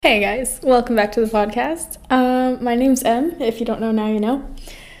Hey guys, welcome back to the podcast. My name's Em. If you don't know now, you know.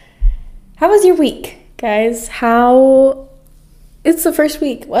 How was your week, guys? It's the first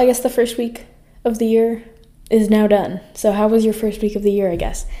week. Well, I guess the first week of the year is now done. So how was your first week of the year, I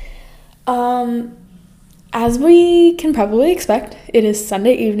guess? As we can probably expect, it is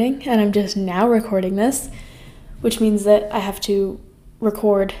Sunday evening, and I'm just now recording this, which means that I have to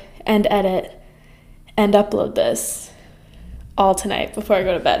record and edit and upload this all tonight before I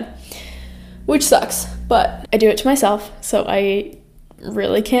go to bed, which sucks, but I do it to myself, so I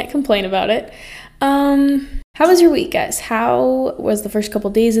really can't complain about it. How was your week, guys? How was the first couple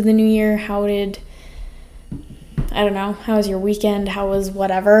days of the new year? How was your weekend? How was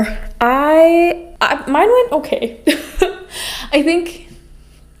whatever? Mine went okay. I think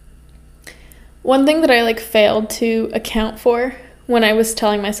one thing that I failed to account for when I was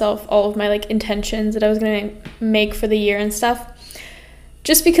telling myself all of my intentions that I was going to make for the year and stuff,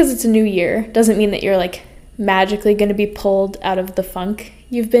 just because it's a new year doesn't mean that you're magically going to be pulled out of the funk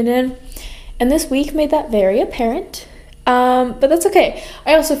you've been in. And this week made that very apparent. But that's okay.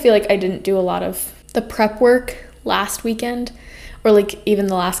 I also feel like I didn't do a lot of the prep work last weekend or even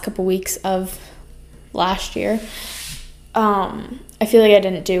the last couple weeks of last year. I feel like I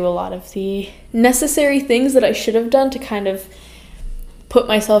didn't do a lot of the necessary things that I should have done to kind of put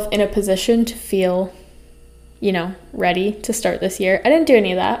myself in a position to feel, ready to start this year. I didn't do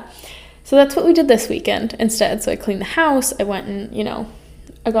any of that. So that's what we did this weekend instead. So I cleaned the house. I went and,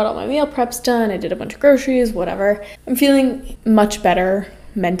 I got all my meal preps done. I did a bunch of groceries, whatever. I'm feeling much better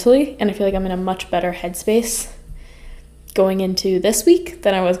mentally, and I feel like I'm in a much better headspace going into this week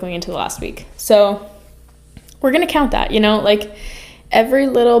than I was going into last week. So we're going to count that, every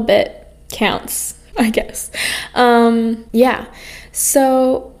little bit counts, I guess. Yeah.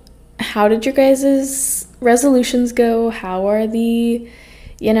 So how did your guys' resolutions go? How are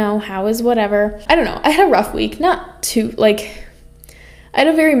how is whatever? I don't know. I had a rough week. Not too, I had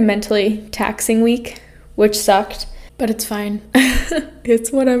a very mentally taxing week, which sucked, but it's fine.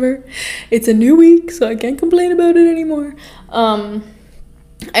 It's whatever. It's a new week, so I can't complain about it anymore. I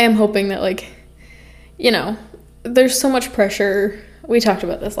am hoping that, there's so much pressure. We talked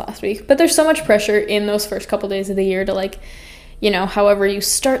about this last week, but there's so much pressure in those first couple days of the year to however you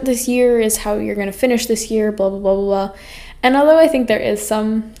start this year is how you're going to finish this year, blah, blah, blah, blah, blah. And although I think there is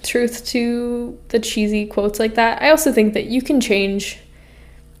some truth to the cheesy quotes like that, I also think that you can change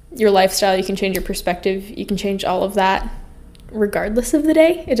your lifestyle, you can change your perspective, you can change all of that regardless of the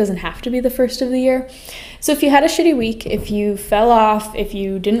day. It doesn't have to be the first of the year. So if you had a shitty week, if you fell off, if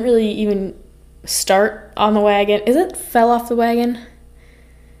you didn't really even start on the wagon, is it fell off the wagon?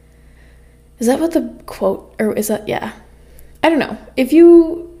 Is that what the quote, or is that, yeah. I don't know. If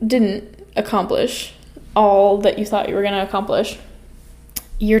you didn't accomplish all that you thought you were going to accomplish,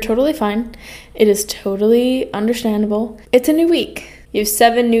 you're totally fine. It is totally understandable. It's a new week. You have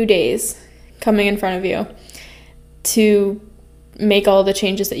 7 new days coming in front of you to make all the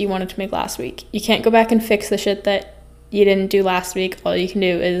changes that you wanted to make last week. You can't go back and fix the shit that you didn't do last week. All you can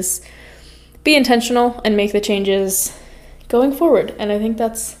do is be intentional and make the changes going forward. And I think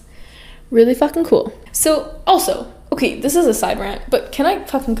that's really fucking cool. So also, okay, this is a side rant, but can I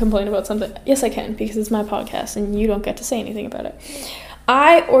fucking complain about something? Yes, I can, because it's my podcast and you don't get to say anything about it.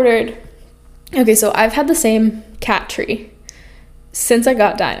 So I've had the same cat tree since I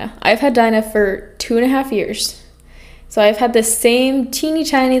got Dinah. I've had Dinah for 2.5 years. So I've had this same teeny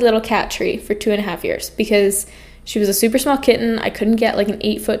tiny little cat tree for 2.5 years because she was a super small kitten. I couldn't get an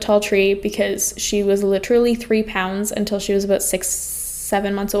 8-foot tall tree because she was literally 3 pounds until she was about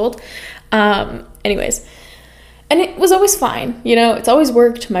 6-7 months old. Anyways. And it was always fine, it's always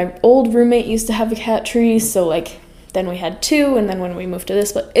worked. My old roommate used to have a cat tree, so then we had 2, and then when we moved to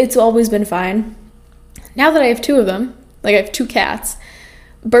this, but it's always been fine. Now that I have 2 of them, I have 2 cats,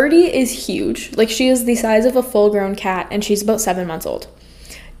 Birdie is huge. She is the size of a full-grown cat, and she's about 7 months old.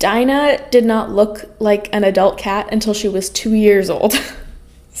 Dinah did not look like an adult cat until she was 2 years old.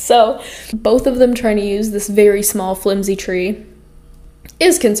 So both of them trying to use this very small, flimsy tree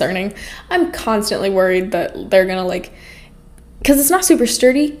is concerning. I'm constantly worried that they're gonna because it's not super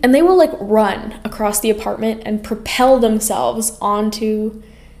sturdy, and they will run across the apartment and propel themselves onto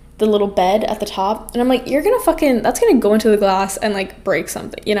the little bed at the top, and I'm you're gonna that's gonna go into the glass and break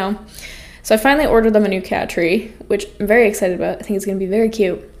something, So I finally ordered them a new cat tree, which I'm very excited about. I think it's gonna be very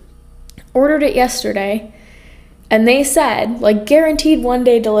cute. Ordered it yesterday, and they said guaranteed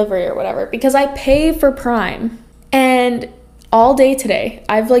 1-day delivery or whatever, because I pay for Prime. And all day today,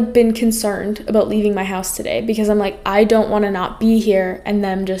 I've been concerned about leaving my house today because I'm I don't want to not be here and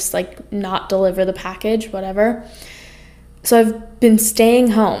them just not deliver the package, whatever. So I've been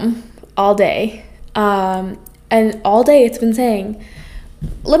staying home all day. And all day it's been saying,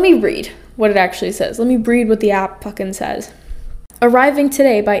 let me read what it actually says. Let me read what the app fucking says. Arriving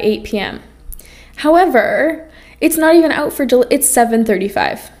today by 8 p.m. However, it's not even out for it's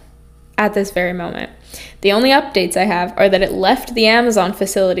 7:35 at this very moment. The only updates I have are that it left the Amazon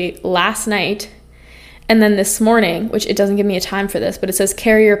facility last night, and then this morning, which it doesn't give me a time for this, but it says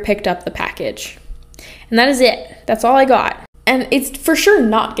carrier picked up the package. And that is it. That's all I got. And it's for sure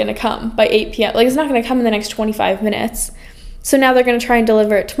not going to come by 8 p.m. Like, it's not going to come in the next 25 minutes. So now they're going to try and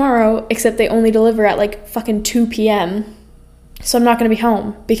deliver it tomorrow, except they only deliver at like fucking 2 p.m. So I'm not going to be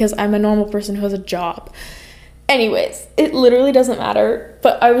home because I'm a normal person who has a job. Anyways, it literally doesn't matter,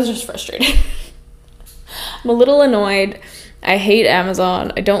 but I was just frustrated. I'm a little annoyed. I hate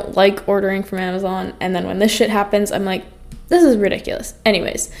Amazon. I don't like ordering from Amazon. And then when this shit happens, I'm like, this is ridiculous.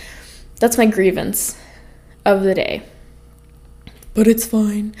 Anyways, that's my grievance of the day. But it's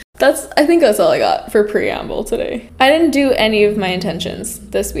fine. I think that's all I got for preamble today. I didn't do any of my intentions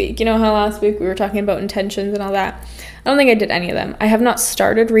this week. You know how last week we were talking about intentions and all that? I don't think I did any of them. I have not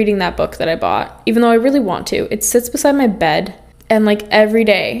started reading that book that I bought, even though I really want to. It sits beside my bed, and like every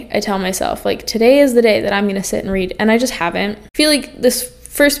day I tell myself, like, today is the day that I'm gonna sit and read, and I just haven't. I feel like this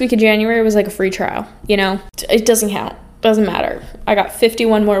first week of January was like a free trial, you know? It doesn't count. Doesn't matter. I got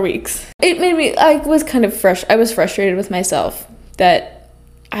 51 more weeks. It made me, I was frustrated with myself that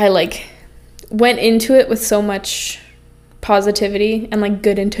I like went into it with so much positivity and like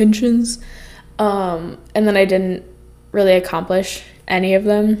good intentions, and then I didn't really accomplish any of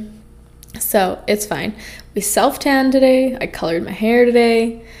them. So it's fine. We self-tanned today. I colored my hair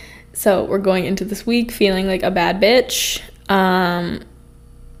today. So we're going into this week feeling like a bad bitch. And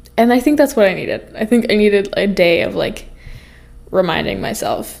I think that's what I needed. I think I needed a day of like reminding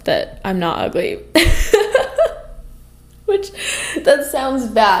myself that I'm not ugly. Which, that sounds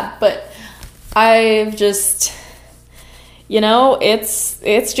bad, but I've just, you know,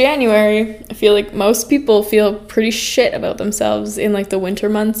 it's January. I feel like most people feel pretty shit about themselves in like the winter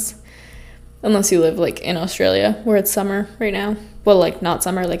months, unless you live like in Australia where it's summer right now. Well, like not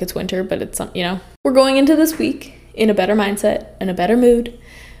summer, like it's winter, but it's, you know. We're going into this week in a better mindset, in a better mood,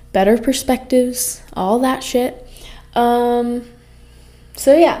 better perspectives, all that shit. So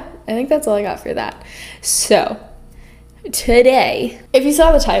yeah, I think that's all I got for that. So today, if you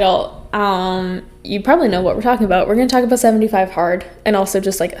saw the title, you probably know what we're talking about. We're going to talk about 75 Hard, and also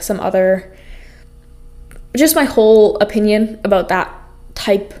just like some other, just my whole opinion about that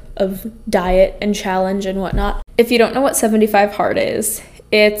type of diet and challenge and whatnot. If you don't know what 75 Hard is,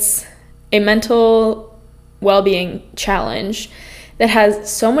 it's a mental well-being challenge that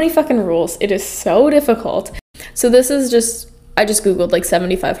has so many fucking rules. It is so difficult. So this is just, I just Googled like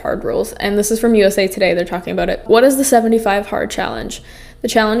 75 hard rules, and this is from USA Today. They're talking about it. What is the 75 Hard Challenge? The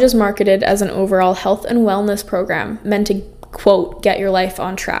challenge is marketed as an overall health and wellness program meant to, quote, get your life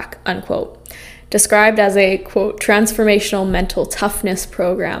on track, unquote. Described as a, quote, transformational mental toughness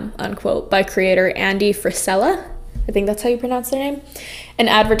program, unquote, by creator Andy Frisella, I think that's how you pronounce their name, and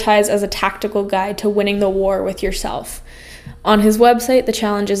advertised as a tactical guide to winning the war with yourself. On his website, the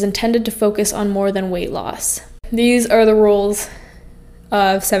challenge is intended to focus on more than weight loss. These are the rules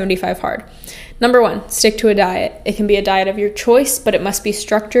of 75 Hard. Number 1, stick to a diet. It can be a diet of your choice, but it must be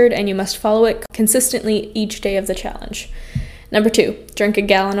structured and you must follow it consistently each day of the challenge. Number 2, drink a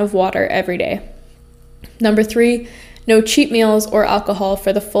gallon of water every day. Number 3, no cheat meals or alcohol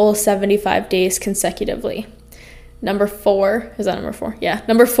for the full 75 days consecutively. Number 4, is that number 4? Yeah.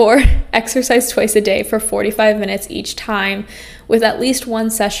 Number 4, exercise twice a day for 45 minutes each time, with at least one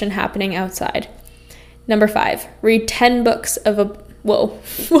session happening outside. Number 5, read 10 books of a,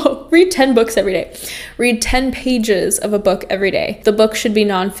 read 10 books every day. Read 10 pages of a book every day. The book should be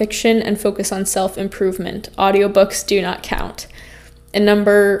nonfiction and focus on self-improvement. Audiobooks do not count. And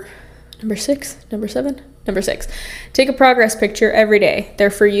number 6, take a progress picture every day.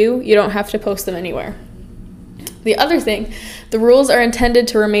 They're for you. You don't have to post them anywhere. The other thing, the rules are intended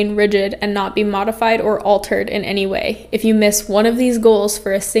to remain rigid and not be modified or altered in any way. If you miss one of these goals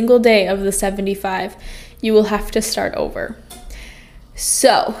for a single day of the 75, you will have to start over.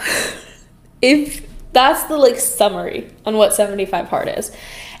 So, if that's the like summary on what 75 Hard is.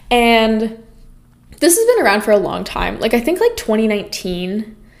 And this has been around for a long time. Like, I think like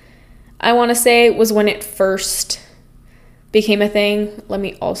 2019, I want to say, was when it first became a thing. Let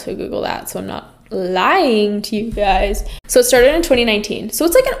me also Google that so I'm not lying to you guys. So it started in 2019. So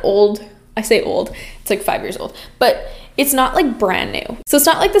it's like an old, I say old, it's like 5 years old, but it's not like brand new. So it's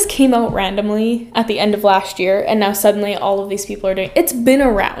not like this came out randomly at the end of last year and now suddenly all of these people are doing it. It's been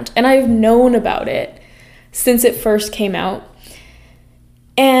around and I've known about it since it first came out.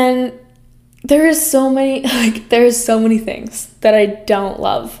 And there's so many things that I don't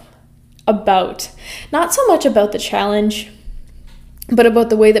love about, not so much about the challenge, but about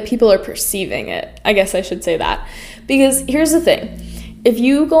the way that people are perceiving it. I guess I should say that. Because here's the thing. If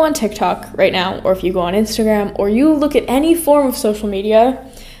you go on TikTok right now, or if you go on Instagram, or you look at any form of social media,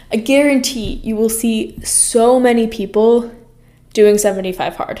 I guarantee you will see so many people doing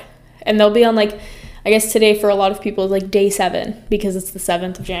 75 hard. And they'll be on like, I guess today for a lot of people is like day 7 because it's the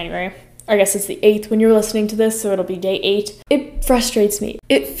 7th of January. I guess it's the 8th when you're listening to this, so it'll be day 8. It frustrates me.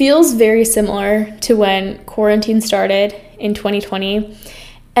 It feels very similar to when quarantine started in 2020,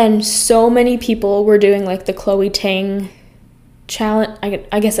 and so many people were doing like the Chloe Ting challenge.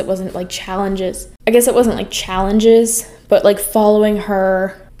 I guess it wasn't like challenges. But like following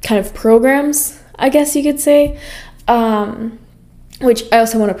her kind of programs, I guess you could say. Which I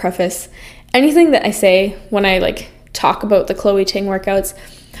also want to preface, anything that I say when I like talk about the Chloe Ting workouts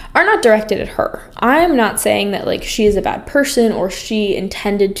are not directed at her. I'm not saying that like she is a bad person or she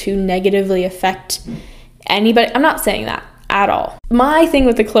intended to negatively affect anybody. I'm not saying that at all. My thing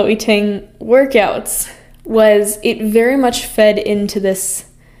with the Chloe Ting workouts was it very much fed into this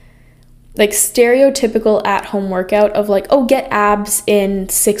like stereotypical at-home workout of like, oh, get abs in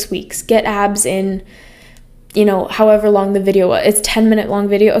 6 weeks, get abs in, you know, however long the video was. It's 10-minute long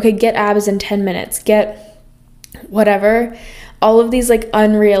video. Okay, get abs in 10 minutes, get whatever. All of these like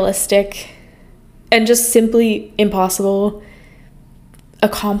unrealistic and just simply impossible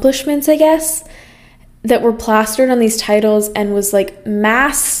accomplishments, I guess, that were plastered on these titles and was like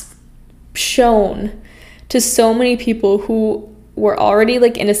mass shown to so many people who were already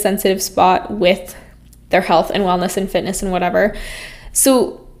like in a sensitive spot with their health and wellness and fitness and whatever.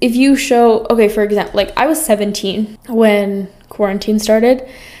 So if you show, okay, for example, like I was 17 when quarantine started,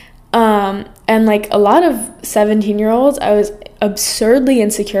 and like a lot of 17-year-olds, I was absurdly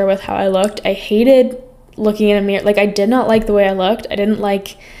insecure with how I looked. I hated looking in a mirror. Like I did not like the way I looked. I didn't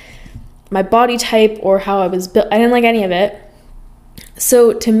like my body type or how I was built. I didn't like any of it.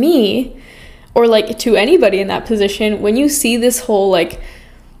 So to me, or like to anybody in that position, when you see this whole like,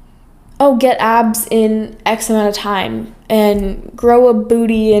 oh, get abs in X amount of time and grow a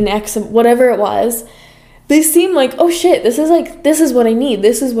booty in X, whatever it was, they seem like, oh shit, this is what I need.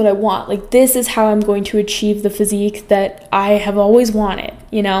 This is what I want. Like, this is how I'm going to achieve the physique that I have always wanted,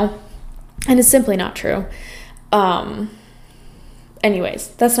 you know? And it's simply not true. Anyways,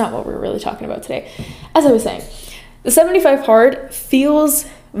 that's not what we're really talking about today. As I was saying, the 75 hard feels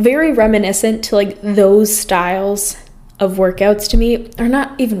very reminiscent to like those styles of workouts to me, or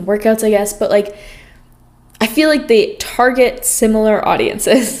not even workouts, I guess, but like I feel like they target similar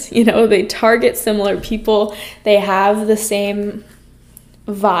audiences, you know, they target similar people. They have the same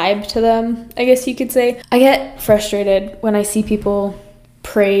vibe to them, I guess you could say. I get frustrated when I see people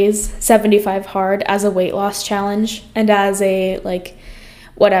praise 75 hard as a weight loss challenge and as a like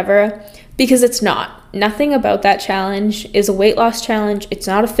whatever, because it's not. Nothing about that challenge is a weight loss challenge. It's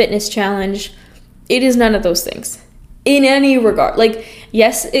not a fitness challenge. It is none of those things in any regard. Like,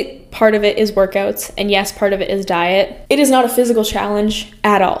 yes, part of it is workouts, and yes, part of it is diet. It is not a physical challenge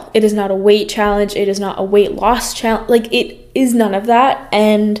at all. It is not a weight challenge. It is not a weight loss challenge. Like, it is none of that.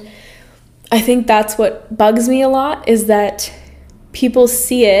 And I think that's what bugs me a lot, is that people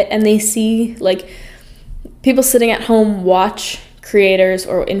see it and they see like people sitting at home watch creators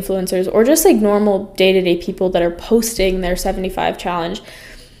or influencers or just like normal day-to-day people that are posting their 75 challenge.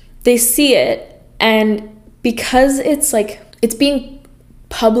 They see it, and because it's like it's being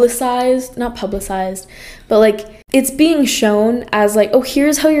not publicized, but like it's being shown as like, oh,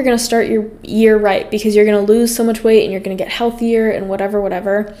 here's how you're gonna start your year right, because you're gonna lose so much weight and you're gonna get healthier and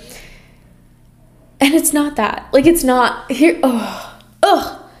whatever. And it's not that. Like, it's not here.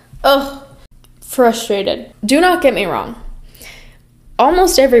 Frustrated. Do not get me wrong.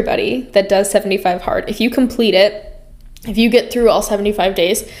 Almost everybody that does 75 hard, if you complete it, if you get through all 75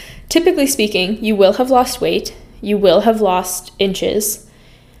 days, typically speaking, you will have lost weight, you will have lost inches,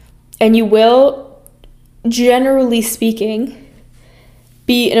 and you will, generally speaking,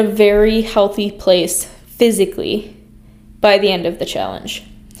 be in a very healthy place physically by the end of the challenge.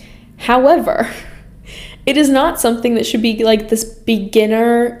 However, it is not something that should be like this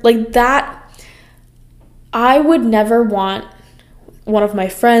beginner, like that. I would never want one of my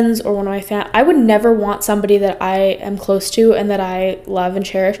friends or one of my family, I would never want somebody that I am close to and that I love and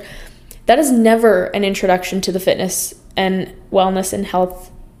cherish. That is never an introduction to the fitness and wellness and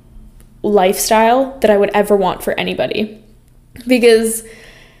health lifestyle that I would ever want for anybody, because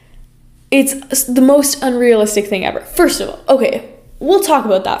it's the most unrealistic thing ever. First of all, okay, we'll talk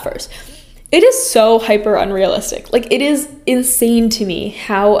about that first. It is so hyper unrealistic. Like, it is insane to me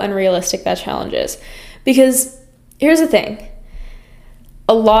how unrealistic that challenge is. Because here's the thing.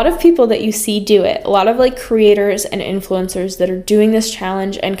 A lot of people that you see do it, a lot of like creators and influencers that are doing this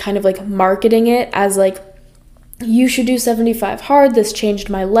challenge and kind of like marketing it as like, you should do 75 hard, this changed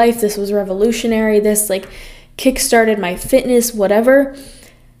my life, this was revolutionary, this like kickstarted my fitness, whatever.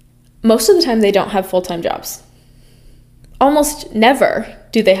 Most of the time they don't have full-time jobs. Almost never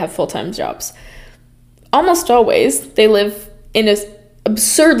do they have full-time jobs. Almost always they live in an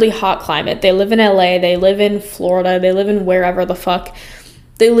absurdly hot climate. They live in LA, they live in Florida, they live in wherever the fuck.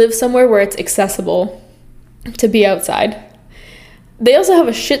 They live somewhere where it's accessible to be outside. They also have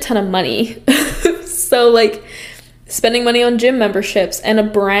a shit ton of money. So like spending money on gym memberships and a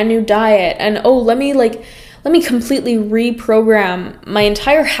brand new diet and let me completely reprogram my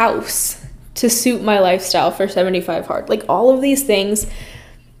entire house to suit my lifestyle for 75 hard. Like, all of these things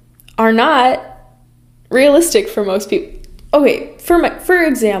are not realistic for most people. Okay, for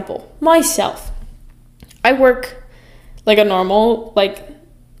example, myself. I work like a normal, like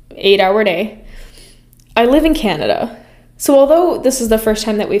 8-hour day. I live in Canada. So although this is the first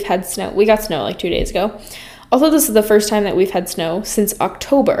time that we've had snow, we got snow like 2 days ago. Although this is the first time that we've had snow since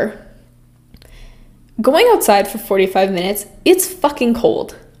October, going outside for 45 minutes, it's fucking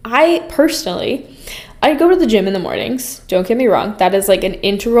cold. I go to the gym in the mornings. Don't get me wrong. That is like an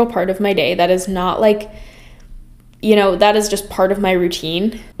integral part of my day. That is not like, that is just part of my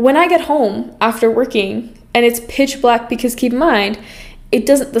routine. When I get home after working and it's pitch black, because keep in mind,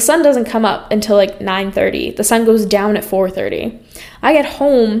 the sun doesn't come up until like 9:30. The sun goes down at 4:30. I get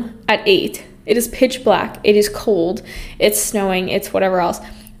home at 8. It is pitch black. It is cold. It's snowing. It's whatever else.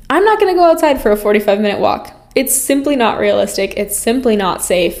 I'm not going to go outside for a 45-minute walk. It's simply not realistic. It's simply not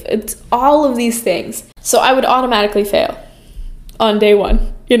safe. It's all of these things. So I would automatically fail on day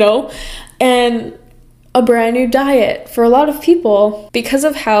one, And a brand new diet for a lot of people, because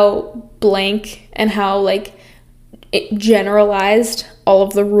of how blank and how like generalized all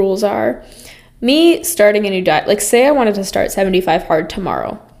of the rules are. Me starting a new diet, like say I wanted to start 75 hard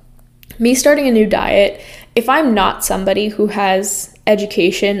tomorrow. Me starting a new diet, if I'm not somebody who has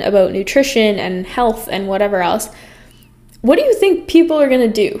education about nutrition and health and whatever else, what do you think people are going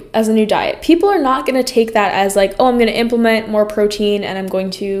to do as a new diet? People are not going to take that as like, I'm going to implement more protein and I'm going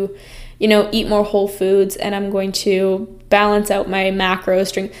to, eat more whole foods and I'm going to balance out my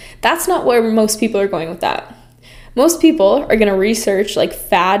macros. That's not where most people are going with that. Most people are going to research like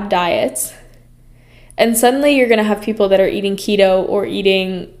fad diets, and suddenly you're going to have people that are eating keto or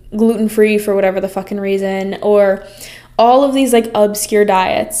eating gluten-free for whatever the fucking reason, or all of these like obscure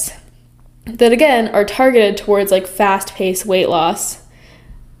diets that again are targeted towards like fast-paced weight loss,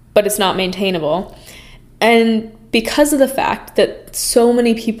 but it's not maintainable. And because of the fact that so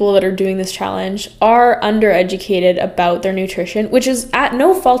many people that are doing this challenge are undereducated about their nutrition, which is at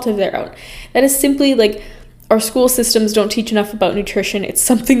no fault of their own, that is simply like our school systems don't teach enough about nutrition. It's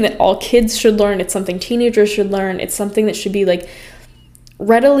something that all kids should learn. It's something teenagers should learn. It's something that should be like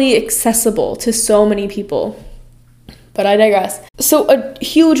readily accessible to so many people. But I digress. So a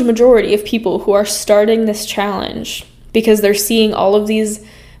huge majority of people who are starting this challenge because they're seeing all of these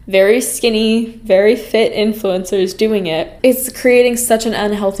very skinny, very fit influencers doing it, it's creating such an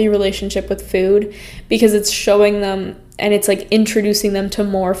unhealthy relationship with food because it's showing them and it's like introducing them to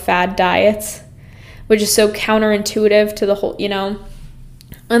more fad diets, which is so counterintuitive to the whole,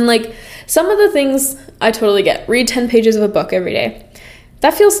 And like some of the things I totally get. Read 10 pages of a book every day.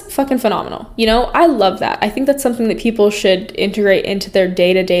 That feels fucking phenomenal. I love that. I think that's something that people should integrate into their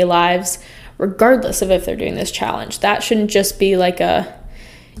day-to-day lives, regardless of if they're doing this challenge. That shouldn't just be like a,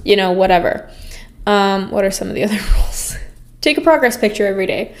 whatever. What are some of the other rules? Take a progress picture every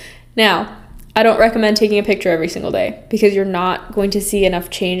day. Now, I don't recommend taking a picture every single day because you're not going to see enough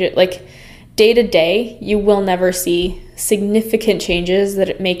change. Like day to day, you will never see significant changes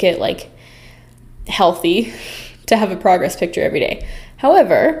that make it like healthy to have a progress picture every day.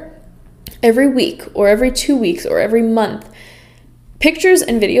 However, every week or every 2 weeks or every month, pictures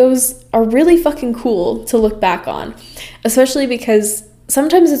and videos are really fucking cool to look back on, especially because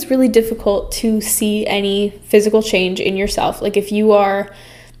sometimes it's really difficult to see any physical change in yourself. Like if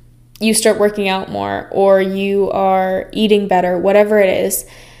you start working out more or you are eating better, whatever it is,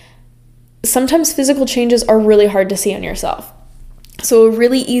 sometimes physical changes are really hard to see on yourself. So a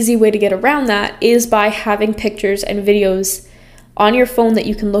really easy way to get around that is by having pictures and videos on your phone that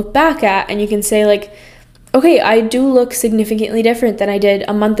you can look back at and you can say like, okay, I do look significantly different than I did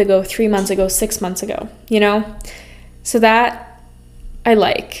a month ago, 3 months ago, 6 months ago, So that I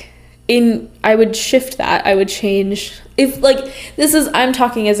like. I would shift that. I would change. If like, I'm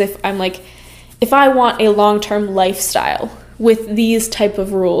talking as if I'm like if I want a long-term lifestyle with these type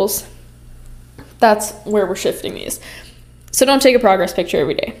of rules, that's where we're shifting these. So don't take a progress picture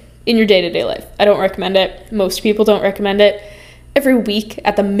every day in your day-to-day life. I don't recommend it. Most people don't recommend it. Every week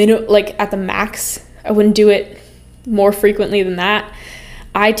at the at the max. I wouldn't do it more frequently than that.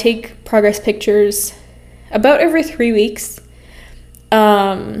 I take progress pictures about every 3 weeks.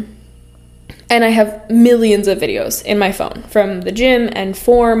 And I have millions of videos in my phone from the gym and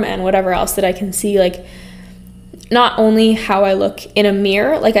form and whatever else that I can see, like, not only how I look in a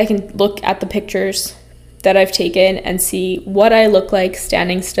mirror, like I can look at the pictures that I've taken and see what I look like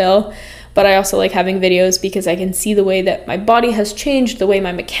standing still, but I also like having videos because I can see the way that my body has changed, the way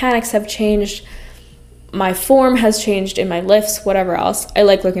my mechanics have changed, my form has changed in my lifts, whatever else. I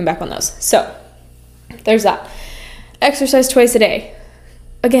like looking back on those. So there's that. Exercise twice a day.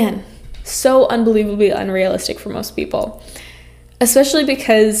 Again, so unbelievably unrealistic for most people, especially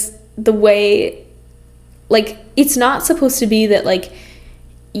because the way, like, it's not supposed to be that, like,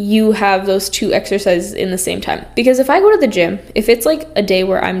 you have those two exercises in the same time. Because if I go to the gym, if it's like a day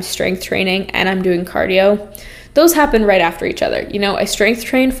where I'm strength training and I'm doing cardio, those happen right after each other. You know, I strength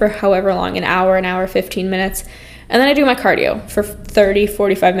train for however long, an hour, 15 minutes, and then I do my cardio for 30,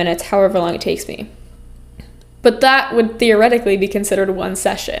 45 minutes, however long it takes me. But that would theoretically be considered one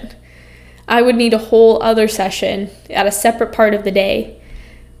session. I would need a whole other session at a separate part of the day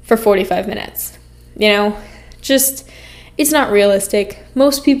for 45 minutes. You know, just, it's not realistic.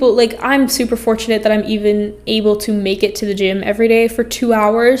 Most people, like, I'm super fortunate that I'm even able to make it to the gym every day for 2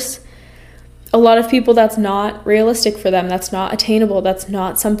 hours. A lot of people, that's not realistic for them. That's not attainable. That's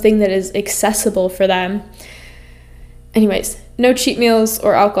not something that is accessible for them. Anyways, no cheat meals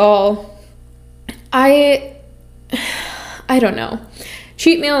or alcohol. I don't know.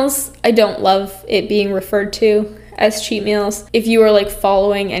 Cheat meals, I don't love it being referred to as cheat meals. If you are like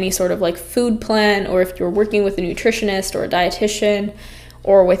following any sort of like food plan, or if you're working with a nutritionist or a dietitian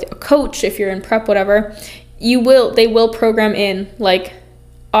or with a coach, if you're in prep, whatever, they will program in like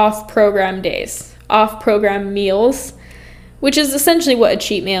off-program days, off-program meals, which is essentially what a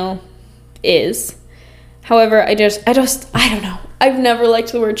cheat meal is. However, I don't know. I've never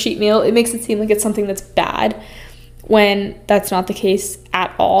liked the word cheat meal. It makes it seem like it's something that's bad, when that's not the case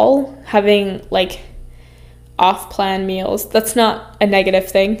at all. Having like off-plan meals, that's not a negative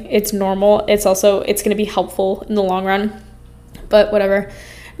thing. It's normal. It's going to be helpful in the long run. But whatever.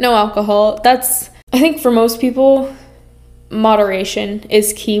 No alcohol. I think for most people, moderation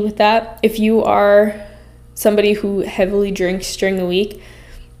is key with that. If you are somebody who heavily drinks during the week,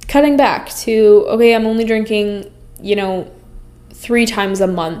 cutting back to, okay, I'm only drinking, 3 times a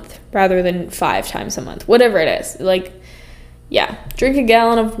month rather than 5 times a month, whatever it is. Like, yeah, drink a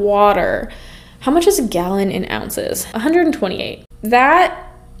gallon of water. How much is a gallon in ounces? 128.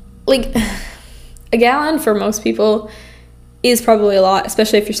 That, like, a gallon for most people is probably a lot,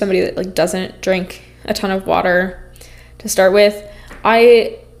 especially if you're somebody that like doesn't drink a ton of water to start with.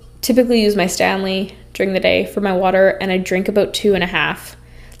 I typically use my Stanley during the day for my water, and I drink about 2.5.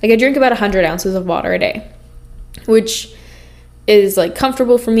 Like, I drink about 100 ounces of water a day, which is like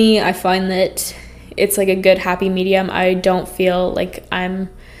comfortable for me. I find that it's like a good happy medium. I don't feel like I'm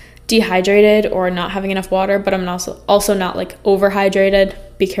dehydrated or not having enough water, but I'm also not like overhydrated.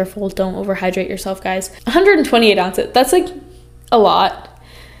 Be careful, don't overhydrate yourself, guys. 128 ounces, that's like a lot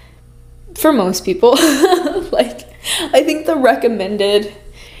for most people. Like, I think the recommended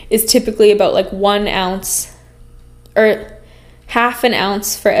is typically about like 1 ounce or half an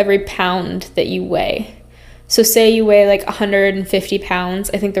ounce for every pound that you weigh. So say you weigh like 150 pounds,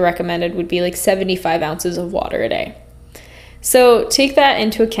 I think the recommended would be like 75 ounces of water a day. So take that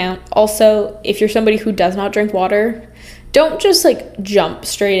into account. Also, if you're somebody who does not drink water, don't just like jump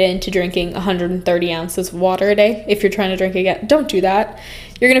straight into drinking 130 ounces of water a day. If you're trying to drink again, don't do that.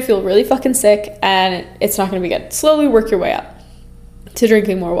 You're going to feel really fucking sick and it's not going to be good. Slowly work your way up to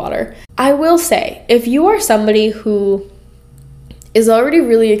drinking more water. I will say, if you are somebody who is already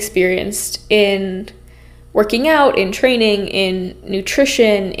really experienced in working out, in training, in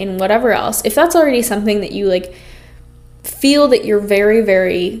nutrition, in whatever else, if that's already something that you like feel that you're very,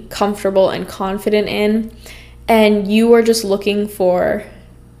 very comfortable and confident in, and you are just looking for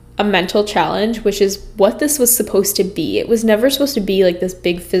a mental challenge, which is what this was supposed to be. It was never supposed to be like this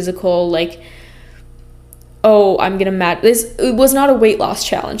big physical, like, oh, I'm gonna it was not a weight loss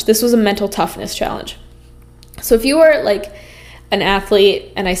challenge. This was a mental toughness challenge. So if you are like an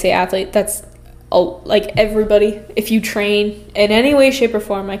athlete, and I say athlete, that's like everybody, if you train in any way, shape, or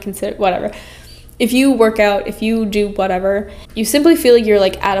form, I consider, whatever. If you work out, if you do whatever, you simply feel like you're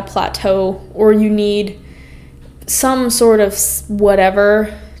like at a plateau, or you need some sort of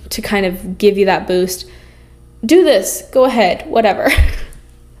whatever to kind of give you that boost. Do this, go ahead, whatever.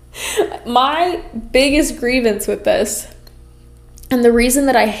 My biggest grievance with this, and the reason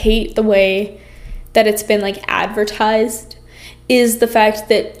that I hate the way that it's been like advertised, is the fact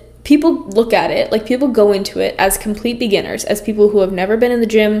that people look at it, like people go into it as complete beginners, as people who have never been in the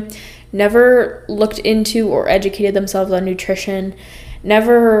gym, never looked into or educated themselves on nutrition,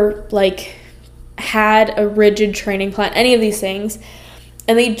 never like had a rigid training plan, any of these things,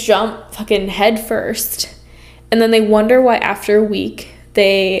 and they jump fucking head first, and then they wonder why after a week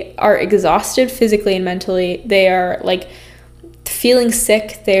they are exhausted physically and mentally. They are like feeling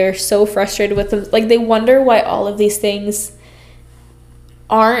sick. They're so frustrated with them. Like they wonder why all of these things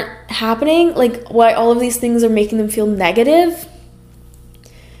aren't happening. Like why all of these things are making them feel negative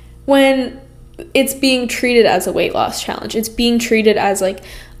when it's being treated as a weight loss challenge. It's being treated as like,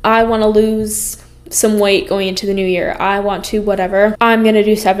 I want to lose some weight going into the new year. I want to whatever. I'm going to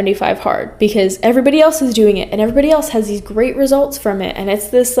do 75 hard because everybody else is doing it and everybody else has these great results from it. And it's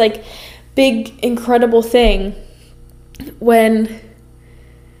this like big, incredible thing when,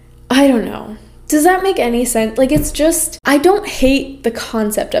 I don't know. Does that make any sense? Like it's just, I don't hate the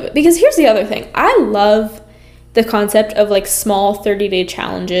concept of it, because here's the other thing. I love the concept of like small 30-day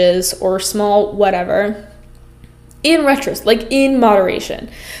challenges or small whatever, in retrospect, like in moderation.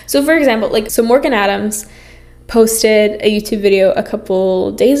 So for example, like, so Morgan Adams posted a YouTube video a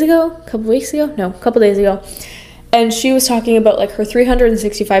couple days ago, and she was talking about like her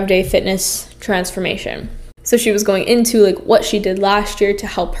 365-day fitness transformation. So she was going into like what she did last year to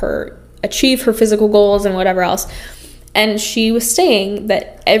help her achieve her physical goals and whatever else. And she was saying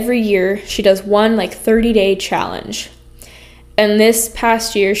that every year she does one like 30-day challenge. And this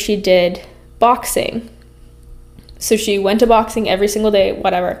past year she did boxing. So she went to boxing every single day,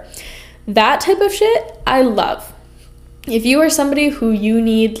 whatever. That type of shit, I love. If you are somebody who you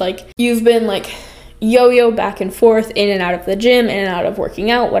need, like, you've been like yo-yo back and forth in and out of the gym, in and out of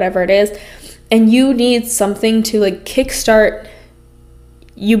working out, whatever it is, and you need something to like kickstart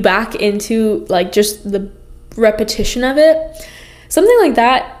you back into like just the repetition of it, something like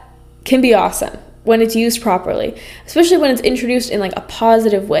that can be awesome when it's used properly, especially when it's introduced in like a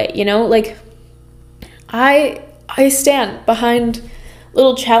positive way, you know? Like I stand behind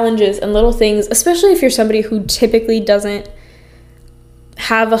little challenges and little things, especially if you're somebody who typically doesn't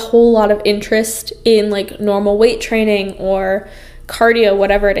have a whole lot of interest in like normal weight training or cardio,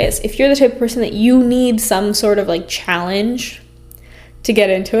 whatever it is. If you're the type of person that you need some sort of like challenge to get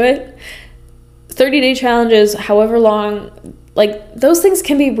into it, 30-day challenges, however long, like those things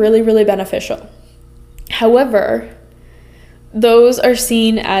can be really, really beneficial. However, those are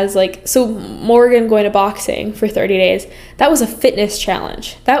seen as like, so Morgan going to boxing for 30 days, that was a fitness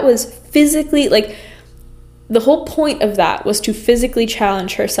challenge. That was physically, like, the whole point of that was to physically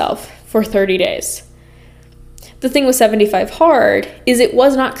challenge herself for 30 days. The thing with 75 hard is it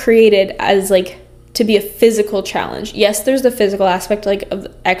was not created as like to be a physical challenge. Yes, there's the physical aspect like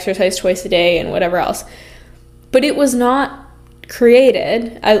of exercise twice a day and whatever else, but it was not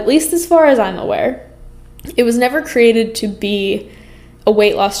created, at least as far as I'm aware, it was never created to be a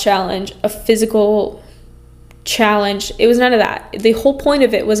weight loss challenge, a physical challenge. It was none of that. The whole point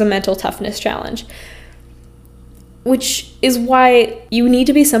of it was a mental toughness challenge, which is why you need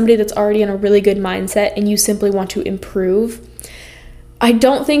to be somebody that's already in a really good mindset and you simply want to improve. I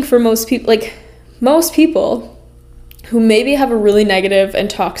don't think for most people, like most people who maybe have a really negative and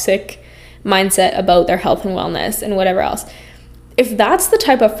toxic mindset about their health and wellness and whatever else, if that's the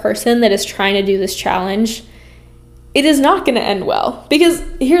type of person that is trying to do this challenge, it is not going to end well. Because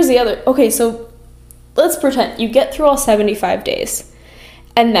here's the other, okay, so let's pretend you get through all 75 days,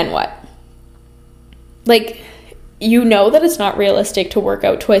 and then what? Like, you know that it's not realistic to work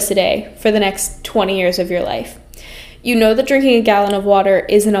out twice a day for the next 20 years of your life. You know that drinking a gallon of water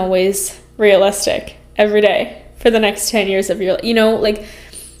isn't always realistic every day for the next 10 years of your life. You know, like,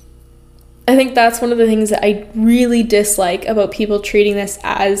 I think that's one of the things that I really dislike about people treating this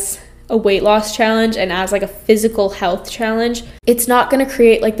as a weight loss challenge and as like a physical health challenge. It's not going to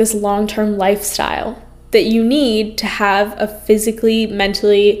create like this long-term lifestyle that you need to have a physically,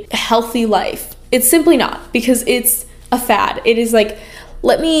 mentally healthy life. It's simply not, because it's a fad. It is like,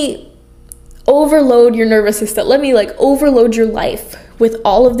 let me overload your nervous system. Let me like overload your life with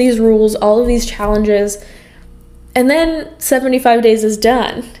all of these rules, all of these challenges. And then 75 days is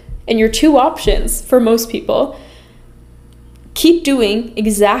done. And your two options for most people, keep doing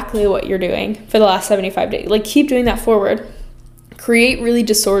exactly what you're doing for the last 75 days. Like, keep doing that forward. Create really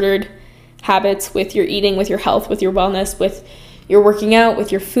disordered habits with your eating, with your health, with your wellness, with your working out,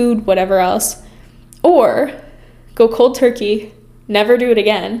 with your food, whatever else. Or go cold turkey never do it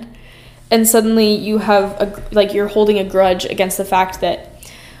again. And suddenly you have you're holding a grudge against the fact that,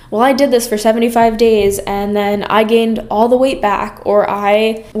 well, I did this for 75 days and then I gained all the weight back, or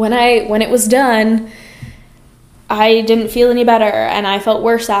when it was done, I didn't feel any better and I felt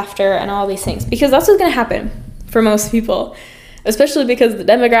worse after, and all these things. Because that's what's going to happen for most people, especially because the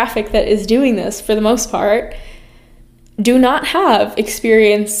demographic that is doing this, for the most part, do not have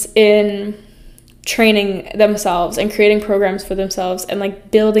experience in training themselves and creating programs for themselves and like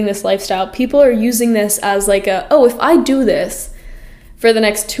building this lifestyle. People are using this as like if I do this for the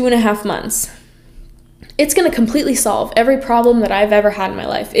next 2.5 months, it's going to completely solve every problem that I've ever had in my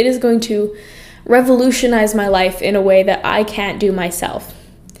life. It is going to revolutionize my life in a way that I can't do myself.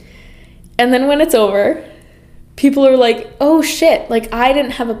 And then when it's over, people are like, oh shit, like I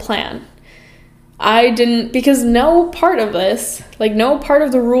didn't have a plan. Because no part of this, like no part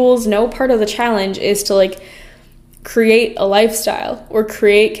of the rules, no part of the challenge is to like create a lifestyle or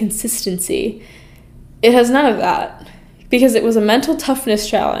create consistency. It has none of that, because it was a mental toughness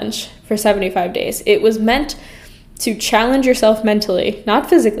challenge for 75 days. It was meant to challenge yourself mentally, not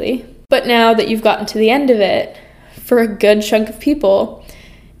physically. But now that you've gotten to the end of it, for a good chunk of people,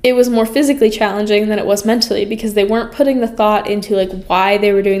 it was more physically challenging than it was mentally, because they weren't putting the thought into like why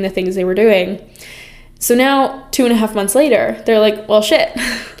they were doing the things they were doing. So now 2.5 months later, they're like, well, shit,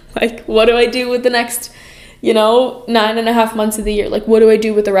 like what do I do with the next, 9.5 months of the year? Like, what do I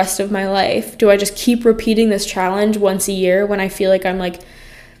do with the rest of my life? Do I just keep repeating this challenge once a year when I feel like I'm like,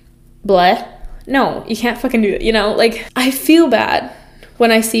 bleh? No, you can't fucking do it. Like I feel bad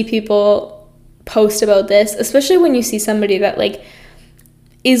when I see people post about this, especially when you see somebody that like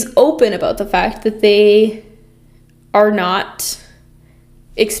is open about the fact that they are not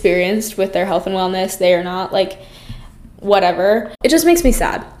experienced with their health and wellness. They are not like whatever. It just makes me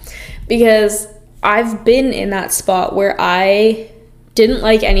sad, because I've been in that spot where I didn't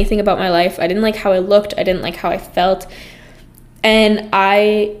like anything about my life. I didn't like how I looked. I didn't like how I felt. And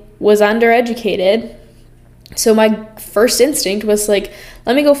I was undereducated. So my first instinct was like,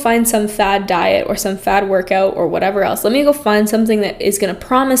 let me go find some fad diet or some fad workout or whatever else. Let me go find something that is going to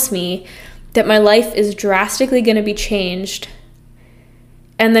promise me that my life is drastically going to be changed.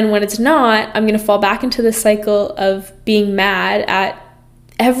 And then when it's not, I'm going to fall back into the cycle of being mad at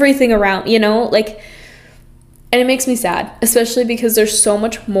everything around, and it makes me sad, especially because there's so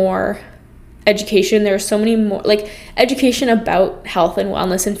much more education. There's so many more, like, education about health and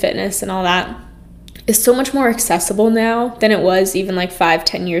wellness and fitness and all that is so much more accessible now than it was even like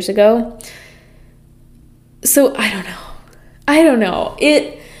 5-10 years ago. So I don't know.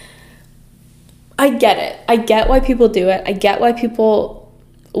 I get it. I get why people do it. I get why people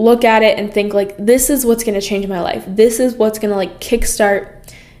look at it and think like, this is what's going to change my life. This is what's going to like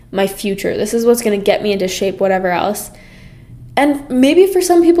kickstart my future. This is what's going to get me into shape, whatever else. And maybe for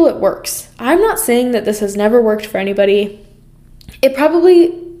some people it works. I'm not saying that this has never worked for anybody. It probably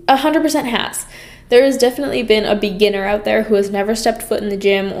 100% has. There has definitely been a beginner out there who has never stepped foot in the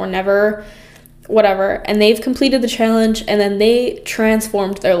gym or never whatever, and they've completed the challenge and then they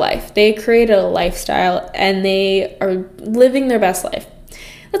transformed their life. They created a lifestyle and they are living their best life.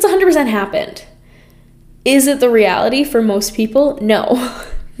 That's 100% happened. Is it the reality for most people? No,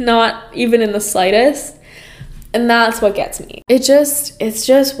 not even in the slightest. And that's what gets me. It's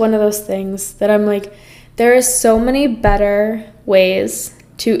just one of those things that I'm like, there is so many better ways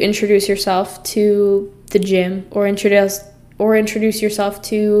to introduce yourself to the gym or introduce yourself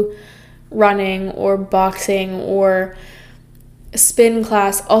to running or boxing or spin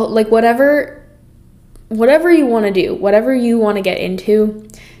class, like whatever you want to do, whatever you want to get into.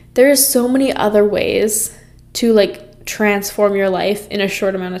 There's so many other ways to like transform your life in a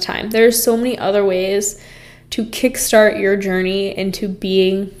short amount of time. There's so many other ways to kickstart your journey into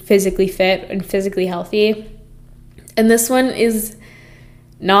being physically fit and physically healthy. And this one is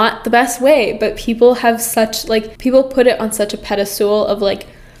not the best way, but people have people put it on such a pedestal of like,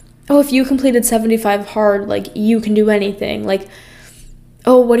 oh, if you completed 75 hard, like you can do anything. Like,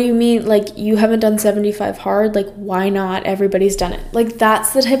 oh, what do you mean? Like, you haven't done 75 hard? Like, why not? Everybody's done it. Like,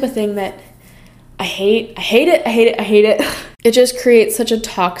 that's the type of thing that I hate. I hate it. It just creates such a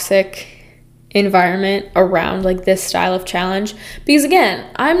toxic environment around like this style of challenge. Because again,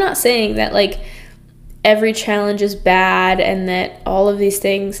 I'm not saying that like every challenge is bad and that all of these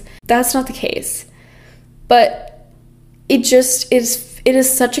things, that's not the case. But it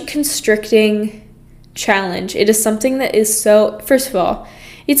is such a constricting challenge. It is something that is so, first of all,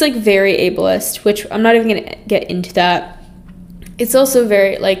 it's like very ableist, which I'm not even going to get into that. It's also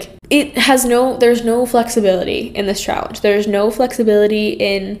very like, there's no flexibility in this challenge. There's no flexibility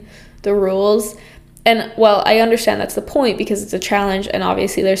in the rules. And while I understand that's the point because it's a challenge and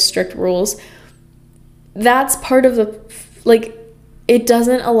obviously there's strict rules, that's part of the, like, it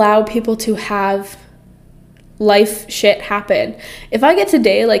doesn't allow people to have life shit happen. If I get to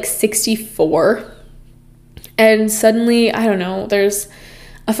day like 64 and suddenly, I don't know, there's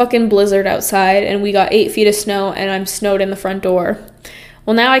a fucking blizzard outside and we got 8 feet of snow and I'm snowed in the front door,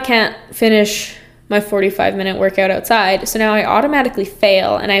 well, now I can't finish my 45-minute workout outside, so now I automatically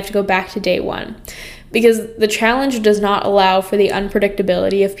fail and I have to go back to day 1. Because the challenge does not allow for the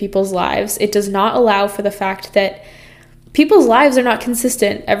unpredictability of people's lives. It does not allow for the fact that people's lives are not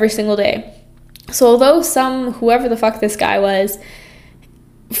consistent every single day. So although whoever the fuck this guy was,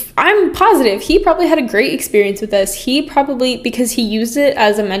 I'm positive he probably had a great experience with this. He probably, because he used it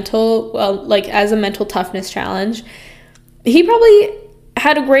as a mental toughness challenge, he probably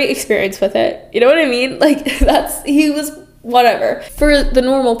had a great experience with it. You know what I mean? Like, he was whatever. For the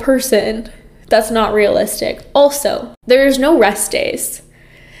normal person, that's not realistic. Also, there's no rest days.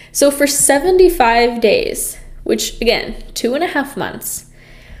 So for 75 days, which again, 2.5 months,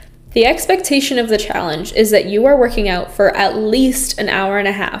 the expectation of the challenge is that you are working out for at least an hour and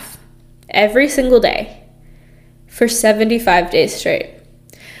a half every single day for 75 days straight.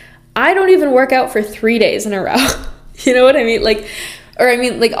 I don't even work out for 3 days in a row. You know what I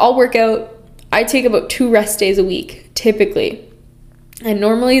mean? I'll work out, I take about 2 rest days a week, typically. And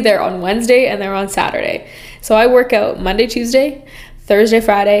normally they're on Wednesday and they're on Saturday. So I work out Monday, Tuesday, Thursday,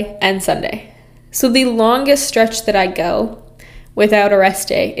 Friday, and Sunday. So the longest stretch that I go without a rest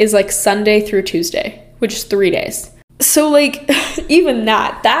day is like Sunday through Tuesday, which is 3 days. So like, even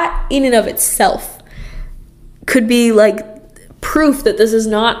that in and of itself could be like proof that this is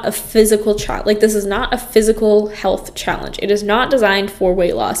not a physical challenge. Like, this is not a physical health challenge. It is not designed for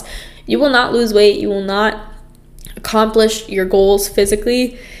weight loss. You will not lose weight. You will not accomplish your goals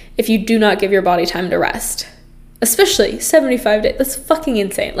physically if you do not give your body time to rest. Especially 75 days. That's fucking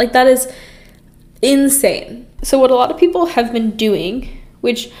insane. Like, that is insane. So what a lot of people have been doing,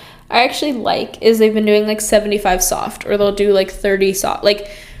 which I actually like, is they've been doing like 75 soft, or they'll do like 30 soft, like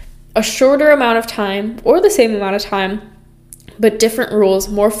a shorter amount of time or the same amount of time, but different rules,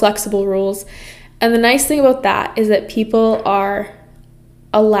 more flexible rules. And the nice thing about that is that people are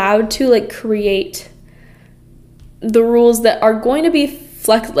allowed to like create the rules that are going to be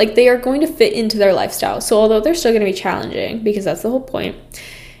they are going to fit into their lifestyle. So although they're still going to be challenging, because that's the whole point,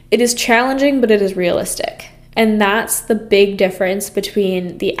 it is challenging, but it is realistic. And that's the big difference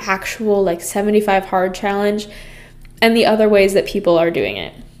between the actual like 75 hard challenge and the other ways that people are doing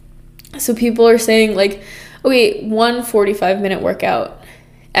it. So people are saying like, okay, 1 45-minute workout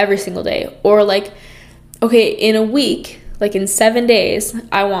every single day, or like, okay, in a week, like in 7 days,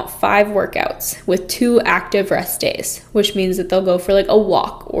 I want 5 workouts with 2 active rest days, which means that they'll go for like a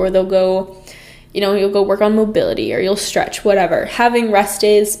walk, or they'll go, you'll go work on mobility, or you'll stretch, whatever. Having rest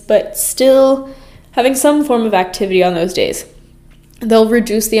days, but still having some form of activity on those days. They'll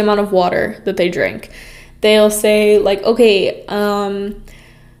reduce the amount of water that they drink. They'll say like, okay, I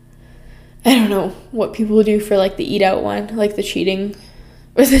don't know what people do for like the eat out one, like the cheating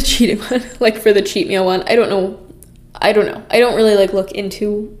one, like for the cheat meal one. I don't know. I don't really like look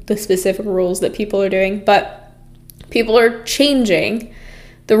into the specific rules that people are doing, but people are changing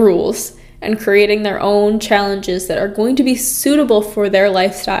the rules and creating their own challenges that are going to be suitable for their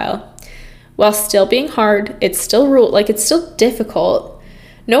lifestyle while still being hard. It's still it's still difficult.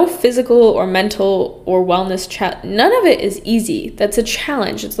 No physical or mental or wellness none of it is easy. That's a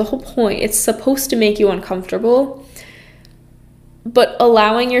challenge. It's the whole point. It's supposed to make you uncomfortable, but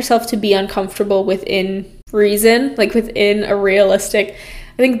allowing yourself to be uncomfortable within reason, like within a realistic,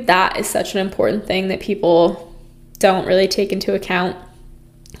 I think that is such an important thing that people don't really take into account.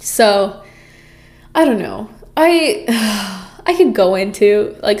 So I don't know. I could go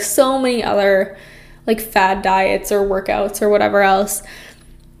into like so many other like fad diets or workouts or whatever else,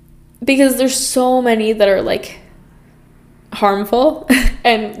 because there's so many that are like harmful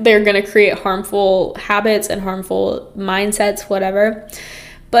and they're going to create harmful habits and harmful mindsets, whatever.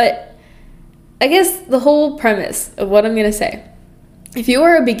 But I guess the whole premise of what I'm going to say, if you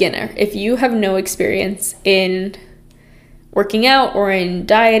are a beginner, if you have no experience in working out or in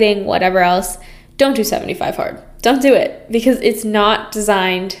dieting, whatever else, don't do 75 hard. Don't do it, because it's not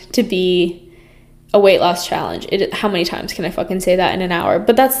designed to be a weight loss challenge. How many times can I fucking say that in an hour?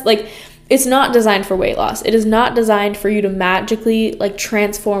 But that's like, it's not designed for weight loss. It is not designed for you to magically like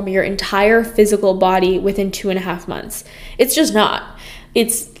transform your entire physical body within 2.5 months. It's just not.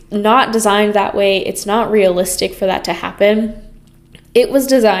 It's not designed that way. It's not realistic for that to happen. It was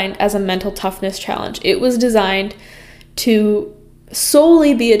designed as a mental toughness challenge. It was designed to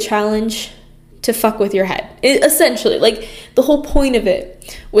solely be a challenge to fuck with your head. Essentially, like, the whole point of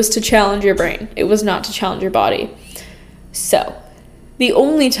it was to challenge your brain. It was not to challenge your body. So the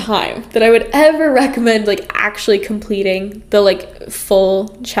only time that I would ever recommend like actually completing the like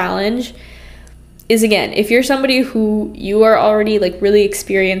full challenge is, again, if you're somebody who you are already like really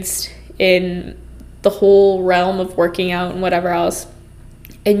experienced in the whole realm of working out and whatever else,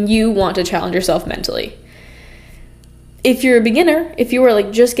 and you want to challenge yourself mentally. If you're a beginner, if you were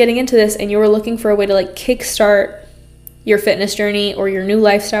like just getting into this and you were looking for a way to like kickstart your fitness journey or your new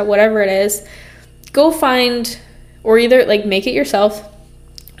lifestyle, whatever it is, go find, or either like make it yourself,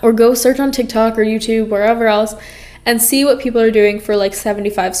 or go search on TikTok or YouTube, wherever else, and see what people are doing for like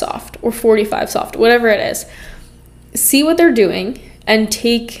 75 soft or 45 soft, whatever it is. See what they're doing and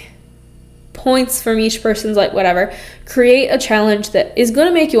take points from each person's like whatever. Create a challenge that is going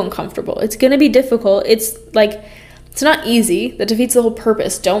to make you uncomfortable. It's going to be difficult. It's like, it's not easy. That defeats the whole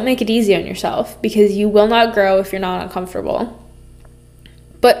purpose. Don't make it easy on yourself, because you will not grow if you're not uncomfortable.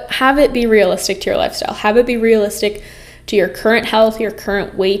 But have it be realistic to your lifestyle. Have it be realistic to your current health, your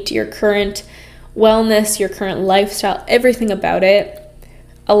current weight, your current wellness, your current lifestyle, everything about it.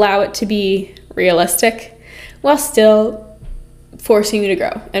 Allow it to be realistic while still forcing you to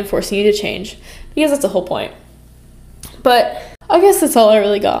grow and forcing you to change, because that's the whole point. But I guess that's all I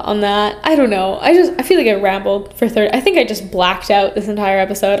really got on that. I don't know. I feel like I rambled for 30. I think I just blacked out this entire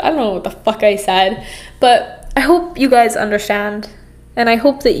episode. I don't know what the fuck I said, but I hope you guys understand, and I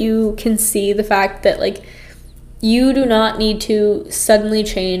hope that you can see the fact that like you do not need to suddenly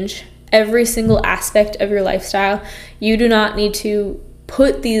change every single aspect of your lifestyle. You do not need to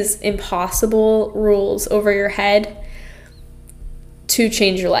put these impossible rules over your head to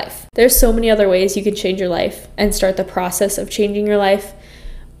change your life. There's so many other ways you can change your life and start the process of changing your life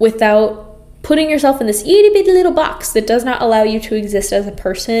without putting yourself in this itty bitty little box that does not allow you to exist as a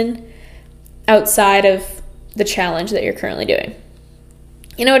person outside of the challenge that you're currently doing.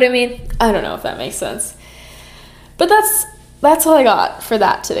 You know what I mean? I don't know if that makes sense. But that's all I got for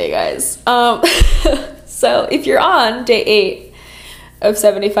that today, guys. So if you're on day 8 of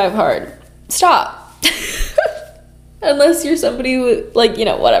 75 hard, stop. Unless you're somebody who, like, you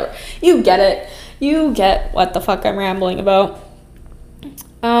know, whatever. You get it. You get what the fuck I'm rambling about.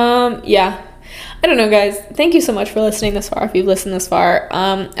 Yeah. I don't know, guys. Thank you so much for listening this far, if you've listened this far.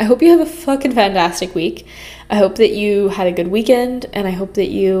 I hope you have a fucking fantastic week. I hope that you had a good weekend, and I hope that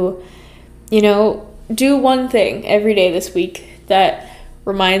you know, do one thing every day this week that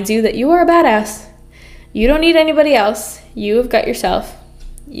reminds you that you are a badass. You don't need anybody else. You have got yourself.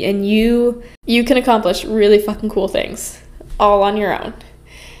 And you can accomplish really fucking cool things all on your own.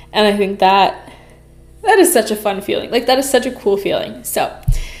 And I think that is such a fun feeling. Like, that is such a cool feeling. So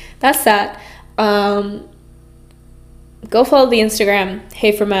that's that. Go follow the Instagram,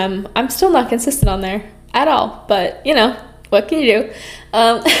 Hey From M. I'm still not consistent on there at all, but you know, what can you do?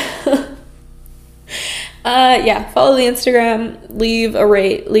 Yeah, follow the Instagram, leave a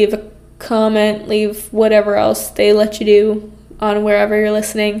rate, leave a comment, leave whatever else they let you do on wherever you're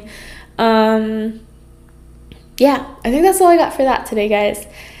listening. Yeah, I think that's all I got for that today, guys.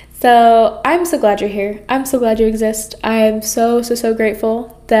 So I'm so glad you're here. I'm so glad you exist. I am so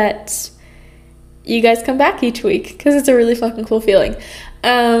grateful that you guys come back each week, because it's a really fucking cool feeling.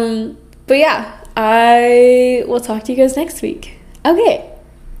 But yeah, I will talk to you guys next week. Okay,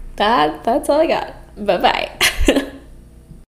 that's all I got. Bye-bye.